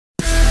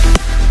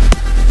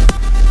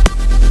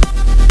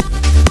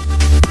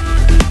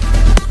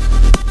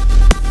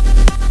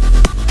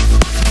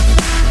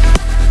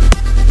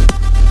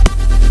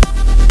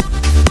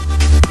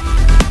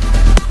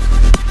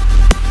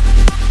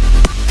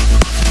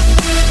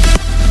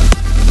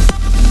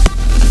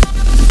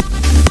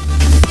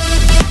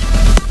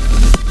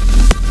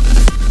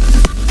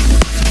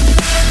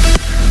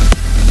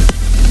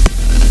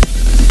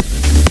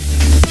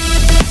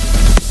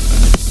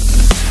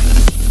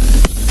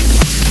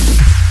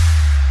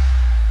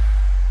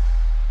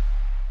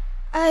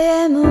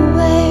am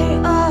aware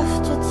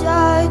of the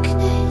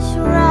darkness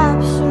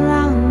wraps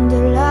around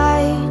the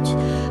light.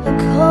 A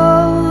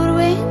cold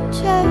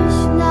winter's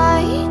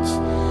night.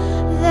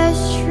 The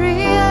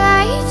street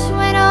lights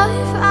went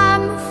off,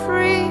 I'm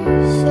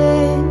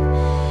freezing,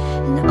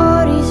 and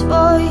all these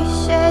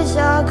voices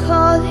are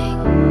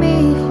calling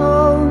me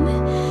home.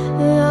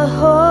 A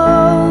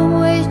home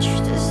which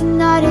does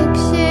not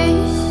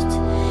exist,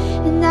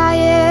 and I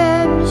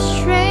am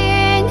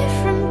straying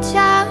from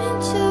town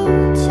to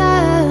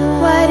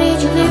town. Why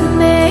did you leave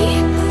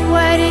me?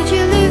 Why did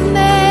you leave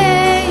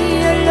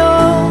me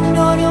alone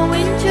on a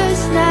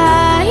winter's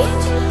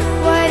night?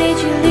 Why did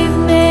you leave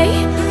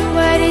me?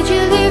 Why did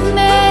you leave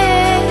me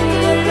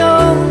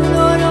alone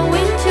on a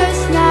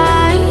winter's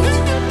night?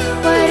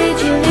 Why did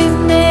you leave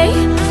me?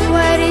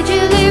 Why did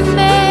you leave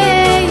me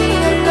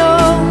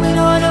alone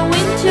on a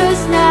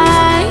winter's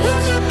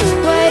night?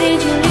 Why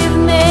did you leave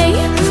me?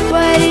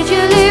 Why did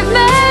you leave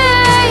me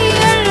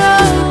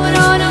alone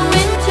on a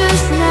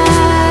winter's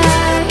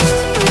night?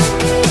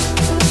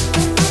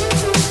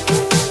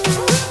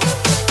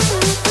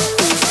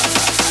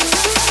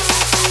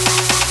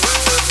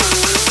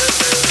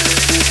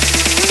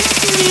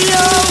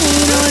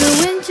 Alone on a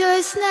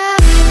winter's night.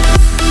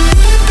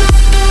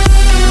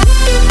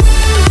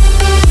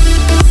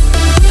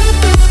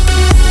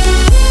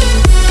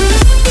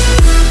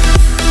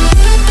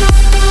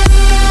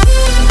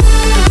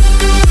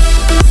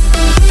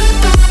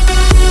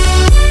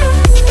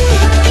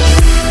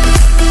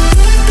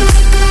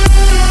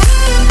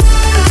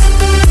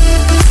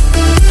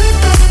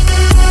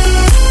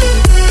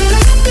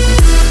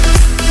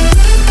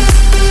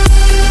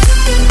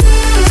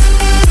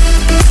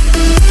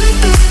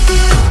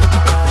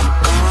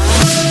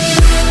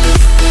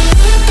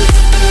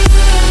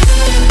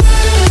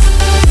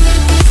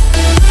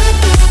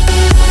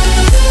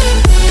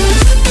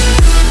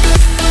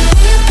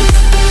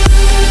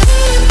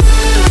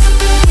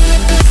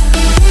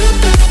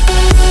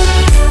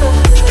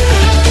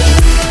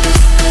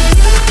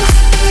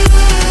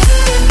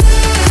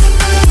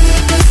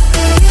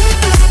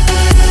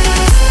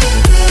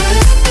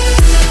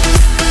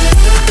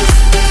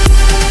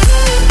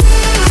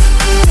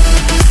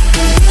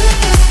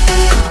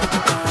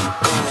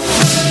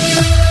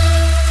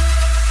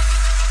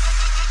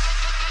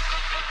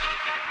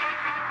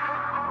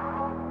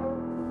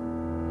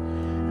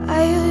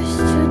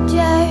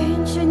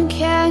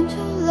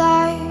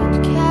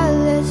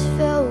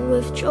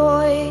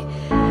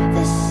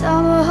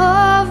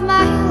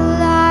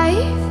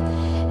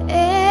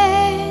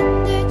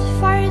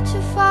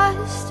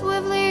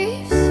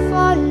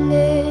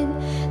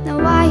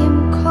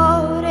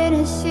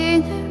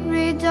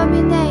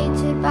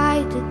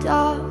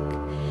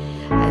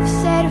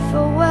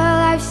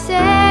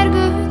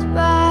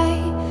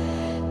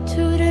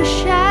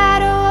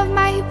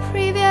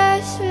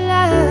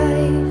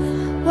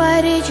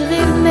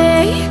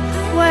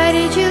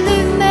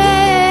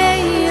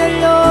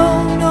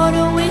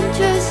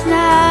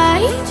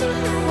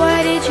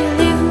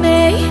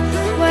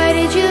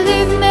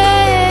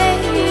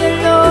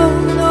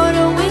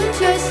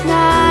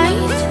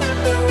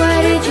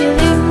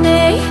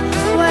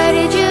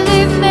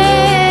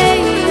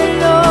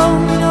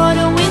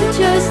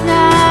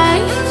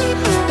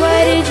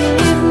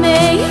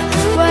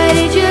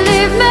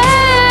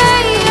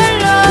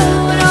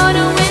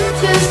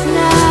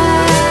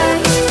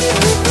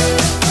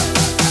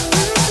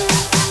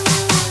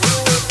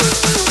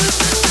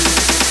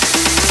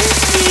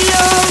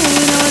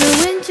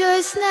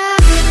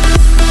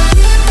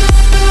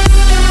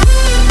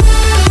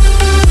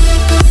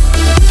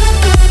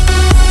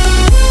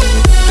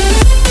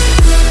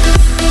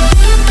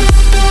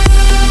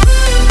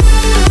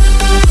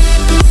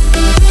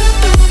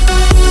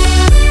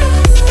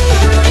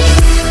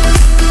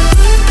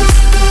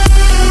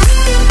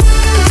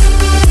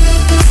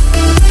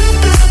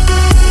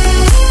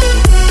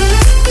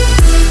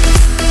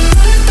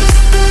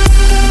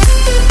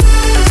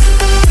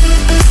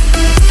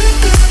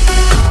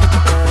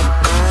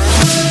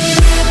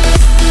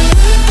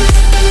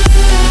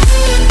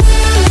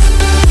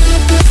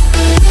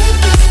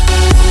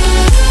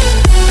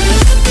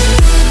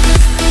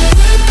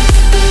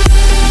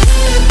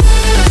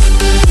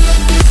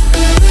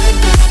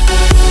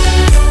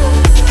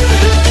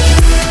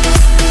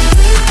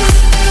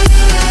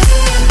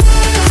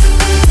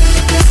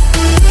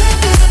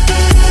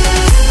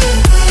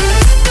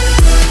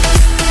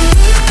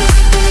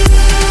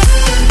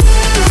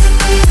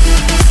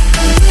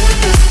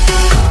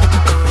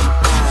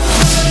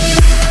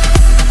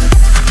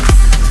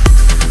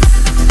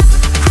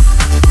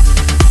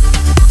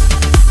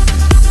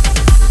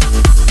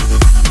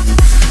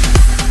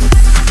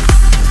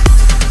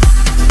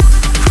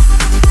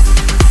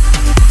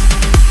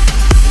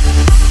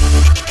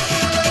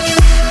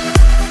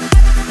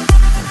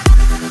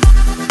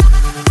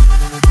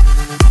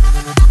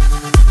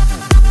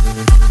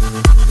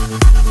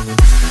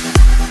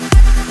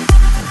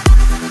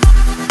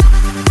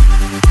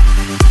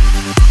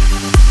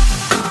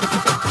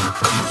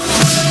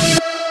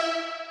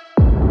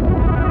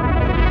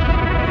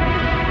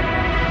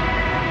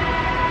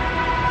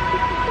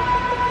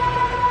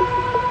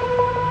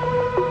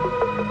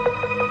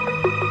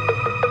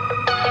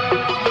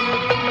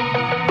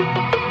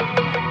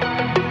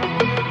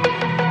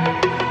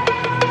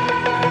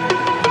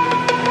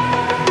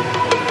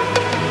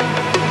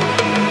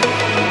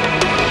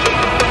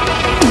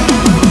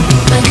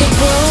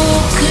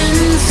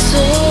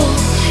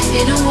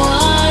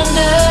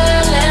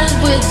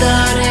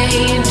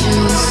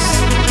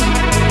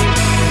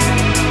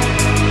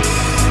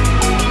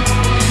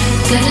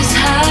 That is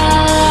how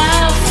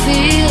I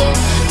feel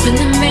when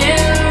the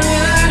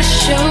mirror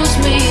shows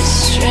me a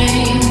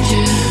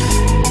stranger.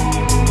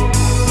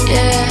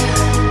 Yeah.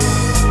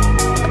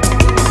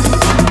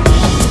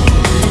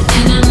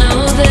 And I know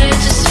they're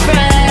just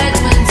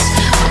fragments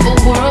of a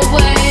world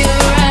where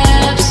your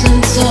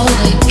absence all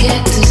I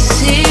get to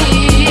see.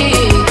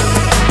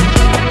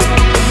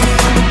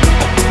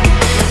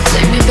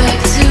 Take me back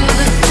to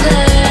the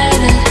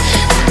planet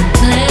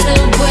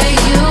where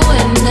you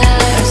and I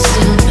are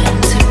still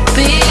meant to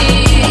be.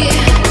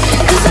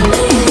 'Cause I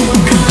need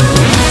you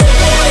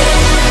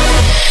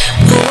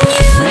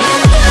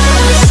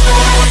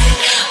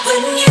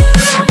when you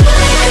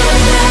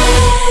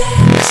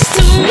next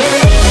to me.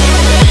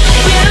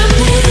 Yeah,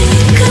 me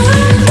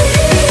come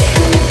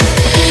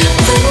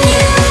when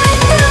you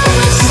by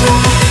my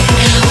side,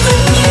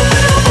 when you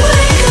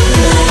wake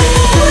up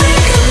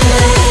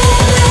late.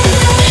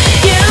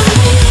 Yeah,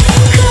 me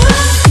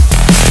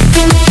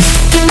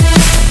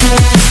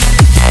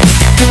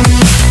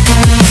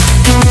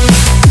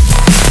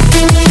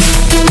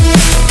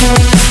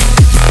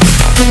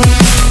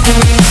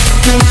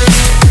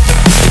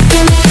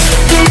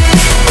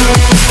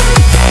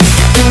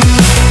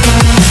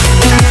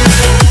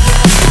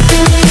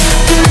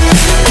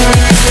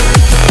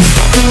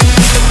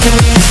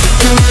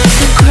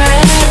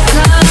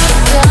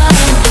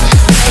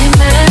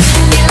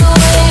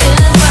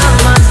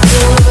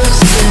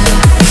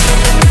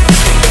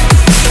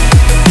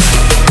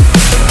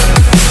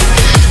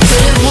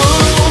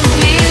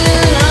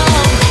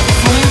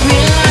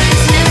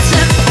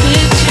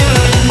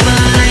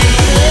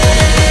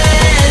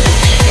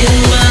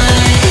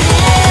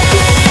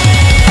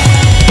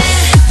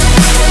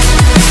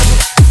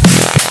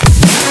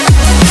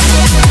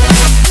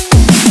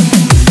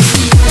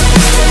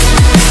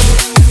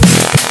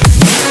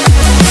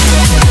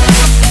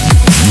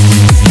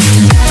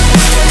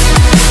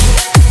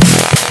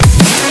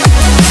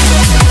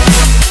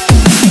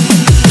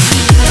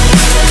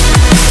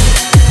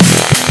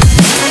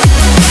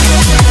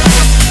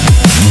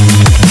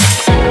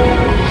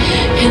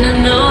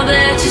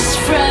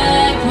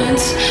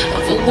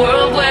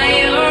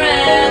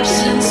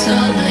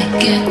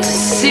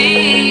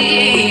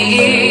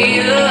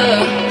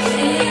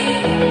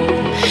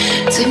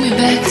take me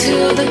back to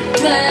the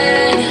place